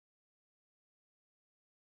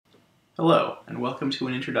Hello, and welcome to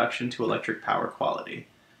an introduction to electric power quality.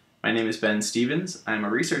 My name is Ben Stevens. I am a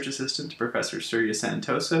research assistant to Professor Surya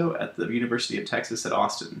Santoso at the University of Texas at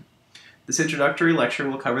Austin. This introductory lecture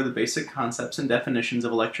will cover the basic concepts and definitions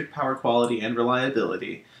of electric power quality and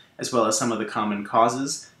reliability, as well as some of the common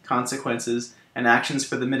causes, consequences, and actions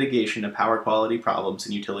for the mitigation of power quality problems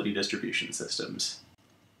in utility distribution systems.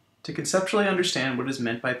 To conceptually understand what is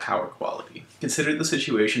meant by power quality, consider the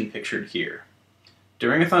situation pictured here.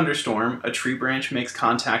 During a thunderstorm, a tree branch makes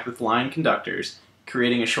contact with line conductors,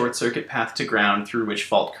 creating a short-circuit path to ground through which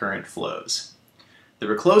fault current flows. The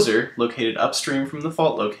recloser, located upstream from the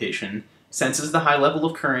fault location, senses the high level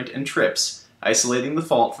of current and trips, isolating the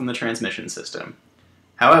fault from the transmission system.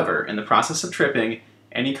 However, in the process of tripping,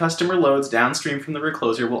 any customer loads downstream from the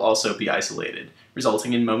recloser will also be isolated,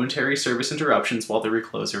 resulting in momentary service interruptions while the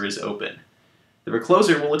recloser is open. The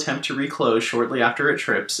recloser will attempt to reclose shortly after it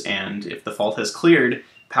trips, and if the fault has cleared,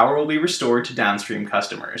 power will be restored to downstream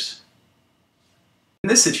customers. In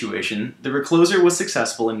this situation, the recloser was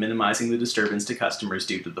successful in minimizing the disturbance to customers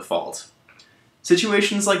due to the fault.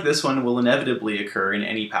 Situations like this one will inevitably occur in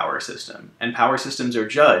any power system, and power systems are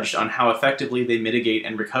judged on how effectively they mitigate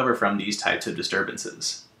and recover from these types of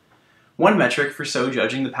disturbances. One metric for so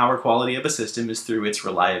judging the power quality of a system is through its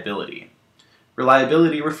reliability.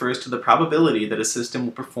 Reliability refers to the probability that a system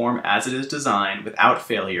will perform as it is designed without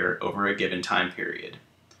failure over a given time period.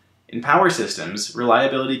 In power systems,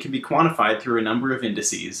 reliability can be quantified through a number of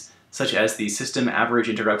indices, such as the System Average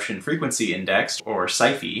Interruption Frequency Index, or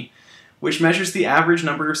SAIFI, which measures the average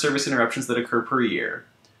number of service interruptions that occur per year,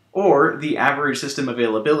 or the Average System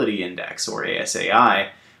Availability Index, or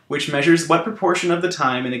ASAI, which measures what proportion of the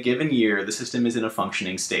time in a given year the system is in a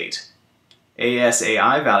functioning state.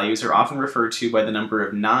 ASAI values are often referred to by the number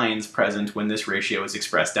of nines present when this ratio is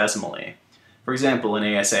expressed decimally. For example, an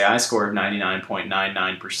ASAI score of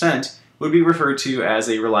 99.99% would be referred to as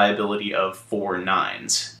a reliability of 4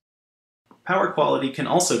 nines. Power quality can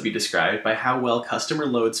also be described by how well customer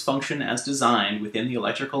loads function as designed within the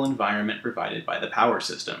electrical environment provided by the power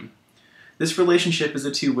system. This relationship is a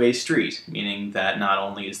two-way street, meaning that not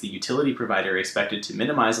only is the utility provider expected to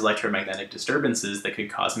minimize electromagnetic disturbances that could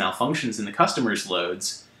cause malfunctions in the customer's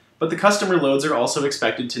loads, but the customer loads are also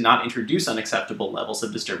expected to not introduce unacceptable levels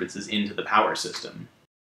of disturbances into the power system.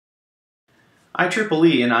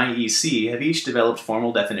 IEEE and IEC have each developed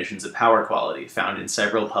formal definitions of power quality found in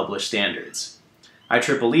several published standards.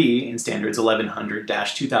 IEEE, in Standards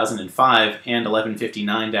 1100-2005 and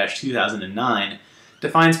 1159-2009,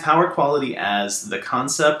 defines power quality as the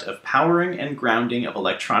concept of powering and grounding of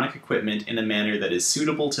electronic equipment in a manner that is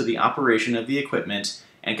suitable to the operation of the equipment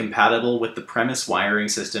and compatible with the premise wiring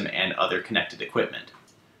system and other connected equipment.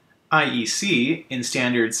 IEC, in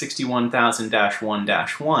Standard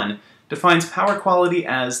 61000-1-1, defines power quality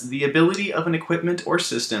as the ability of an equipment or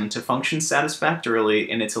system to function satisfactorily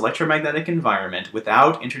in its electromagnetic environment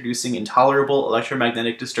without introducing intolerable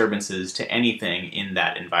electromagnetic disturbances to anything in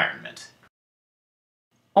that environment.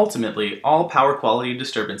 Ultimately, all power quality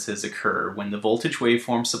disturbances occur when the voltage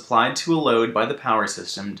waveform supplied to a load by the power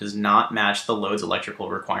system does not match the load's electrical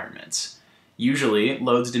requirements. Usually,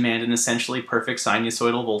 loads demand an essentially perfect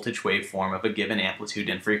sinusoidal voltage waveform of a given amplitude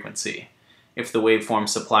and frequency. If the waveform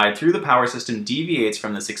supplied through the power system deviates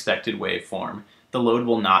from this expected waveform, the load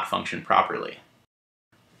will not function properly.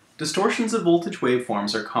 Distortions of voltage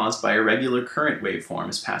waveforms are caused by irregular current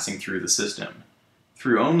waveforms passing through the system.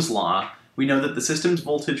 Through Ohm's law, we know that the system's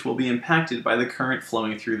voltage will be impacted by the current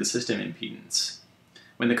flowing through the system impedance.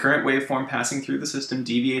 When the current waveform passing through the system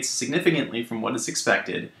deviates significantly from what is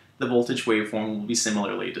expected, the voltage waveform will be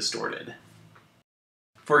similarly distorted.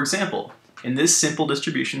 For example, in this simple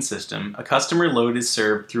distribution system, a customer load is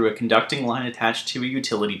served through a conducting line attached to a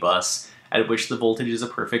utility bus at which the voltage is a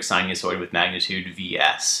perfect sinusoid with magnitude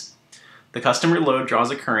Vs. The customer load draws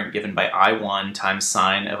a current given by I1 times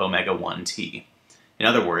sine of omega 1t. In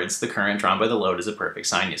other words, the current drawn by the load is a perfect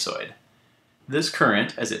sinusoid. This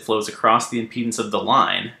current, as it flows across the impedance of the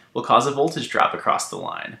line, will cause a voltage drop across the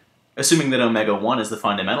line. Assuming that omega 1 is the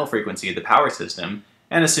fundamental frequency of the power system,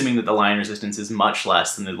 and assuming that the line resistance is much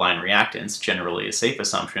less than the line reactance, generally a safe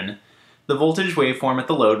assumption, the voltage waveform at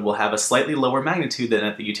the load will have a slightly lower magnitude than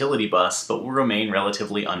at the utility bus, but will remain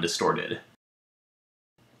relatively undistorted.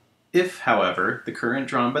 If, however, the current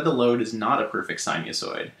drawn by the load is not a perfect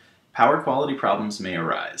sinusoid, power quality problems may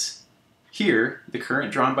arise. Here, the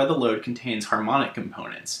current drawn by the load contains harmonic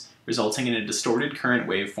components, resulting in a distorted current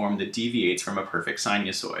waveform that deviates from a perfect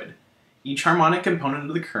sinusoid. Each harmonic component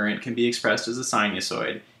of the current can be expressed as a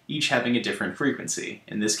sinusoid, each having a different frequency,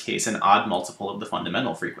 in this case an odd multiple of the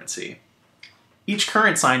fundamental frequency. Each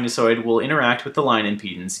current sinusoid will interact with the line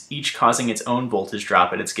impedance, each causing its own voltage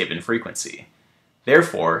drop at its given frequency.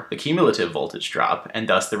 Therefore, the cumulative voltage drop, and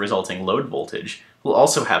thus the resulting load voltage, will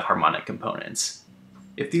also have harmonic components.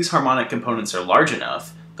 If these harmonic components are large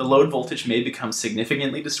enough, the load voltage may become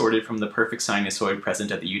significantly distorted from the perfect sinusoid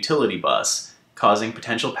present at the utility bus, causing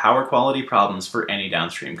potential power quality problems for any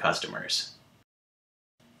downstream customers.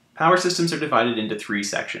 Power systems are divided into three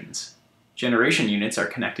sections. Generation units are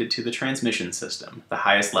connected to the transmission system, the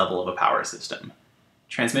highest level of a power system.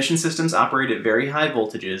 Transmission systems operate at very high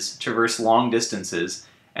voltages, traverse long distances,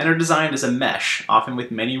 and are designed as a mesh, often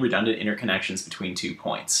with many redundant interconnections between 2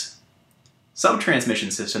 points.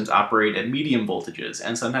 Sub-transmission systems operate at medium voltages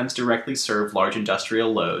and sometimes directly serve large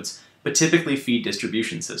industrial loads, but typically feed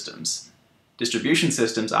distribution systems. Distribution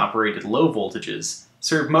systems operate at low voltages,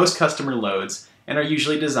 serve most customer loads, and are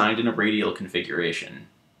usually designed in a radial configuration.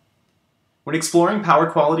 When exploring power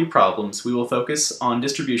quality problems, we will focus on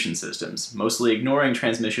distribution systems, mostly ignoring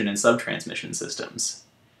transmission and sub-transmission systems.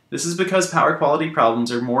 This is because power quality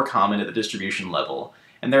problems are more common at the distribution level,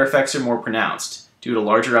 and their effects are more pronounced, due to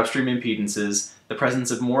larger upstream impedances, the presence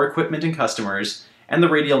of more equipment and customers, and the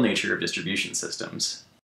radial nature of distribution systems.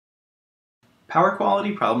 Power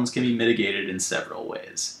quality problems can be mitigated in several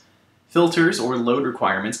ways. Filters or load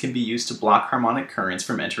requirements can be used to block harmonic currents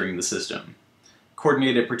from entering the system.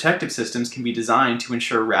 Coordinated protective systems can be designed to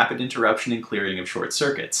ensure rapid interruption and clearing of short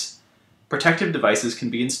circuits. Protective devices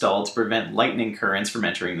can be installed to prevent lightning currents from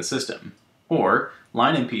entering the system. Or,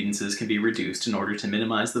 line impedances can be reduced in order to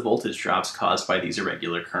minimize the voltage drops caused by these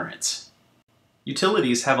irregular currents.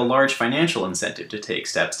 Utilities have a large financial incentive to take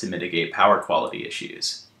steps to mitigate power quality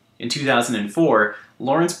issues. In 2004,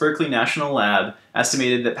 Lawrence Berkeley National Lab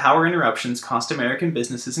estimated that power interruptions cost American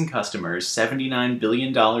businesses and customers $79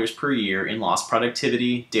 billion per year in lost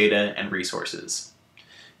productivity, data, and resources.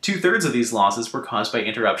 2/3 of these losses were caused by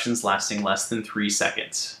interruptions lasting less than 3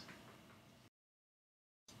 seconds.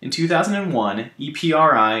 In 2001,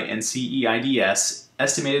 EPRI and CEIDS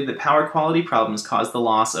estimated that power quality problems caused the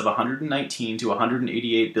loss of $119 to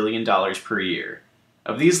 $188 billion per year.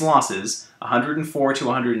 Of these losses, $104 to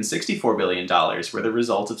 $164 billion were the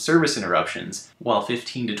result of service interruptions, while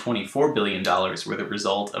 $15 to $24 billion were the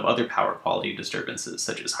result of other power quality disturbances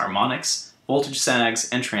such as harmonics, voltage sags,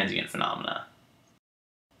 and transient phenomena.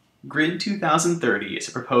 Grid 2030 is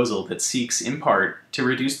a proposal that seeks, in part, to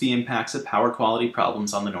reduce the impacts of power quality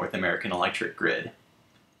problems on the North American electric grid.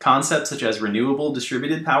 Concepts such as renewable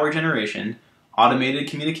distributed power generation, automated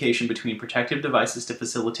communication between protective devices to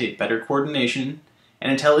facilitate better coordination,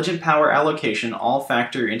 and intelligent power allocation all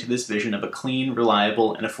factor into this vision of a clean,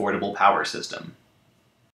 reliable, and affordable power system.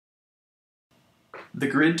 The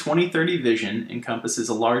Grid 2030 vision encompasses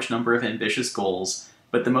a large number of ambitious goals,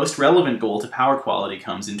 but the most relevant goal to power quality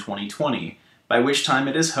comes in 2020, by which time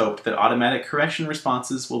it is hoped that automatic correction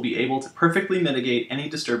responses will be able to perfectly mitigate any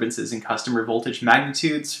disturbances in customer voltage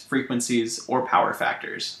magnitudes, frequencies, or power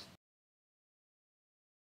factors.